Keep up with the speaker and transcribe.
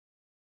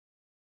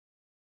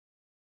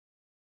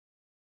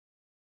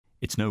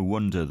It's no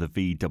wonder the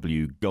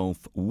VW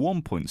Golf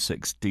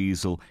 1.6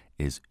 diesel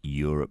is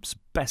Europe's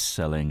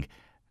best-selling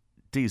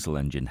diesel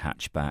engine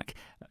hatchback.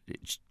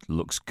 It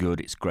looks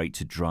good, it's great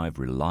to drive,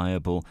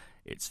 reliable,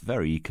 it's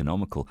very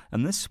economical,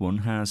 and this one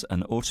has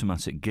an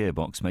automatic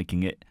gearbox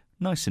making it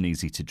nice and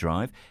easy to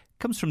drive.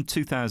 Comes from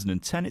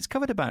 2010, it's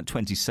covered about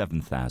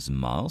 27,000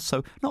 miles,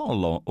 so not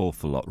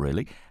awful lot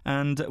really,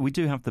 and we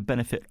do have the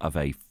benefit of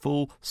a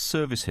full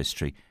service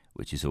history,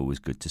 which is always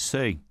good to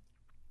see.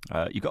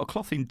 You've got a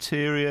cloth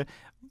interior,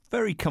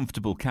 very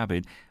comfortable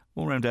cabin,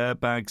 all-round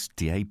airbags,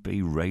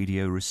 DAB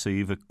radio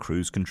receiver,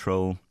 cruise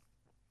control.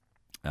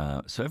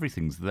 So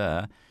everything's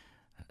there.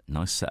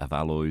 Nice set of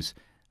alloys,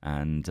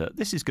 and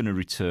this is going to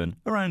return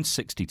around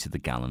 60 to the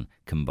gallon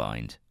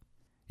combined.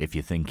 If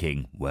you're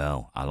thinking,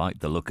 well, I like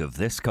the look of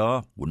this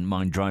car, wouldn't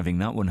mind driving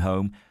that one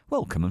home,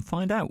 well, come and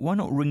find out. Why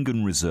not ring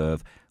and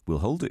reserve? We'll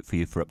hold it for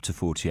you for up to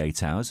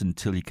 48 hours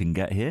until you can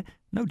get here.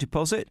 No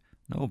deposit,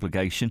 no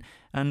obligation,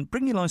 and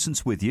bring your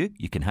licence with you.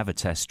 You can have a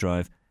test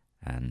drive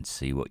and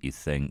see what you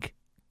think.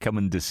 Come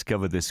and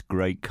discover this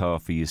great car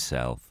for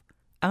yourself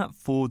at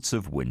Fords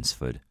of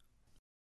Winsford.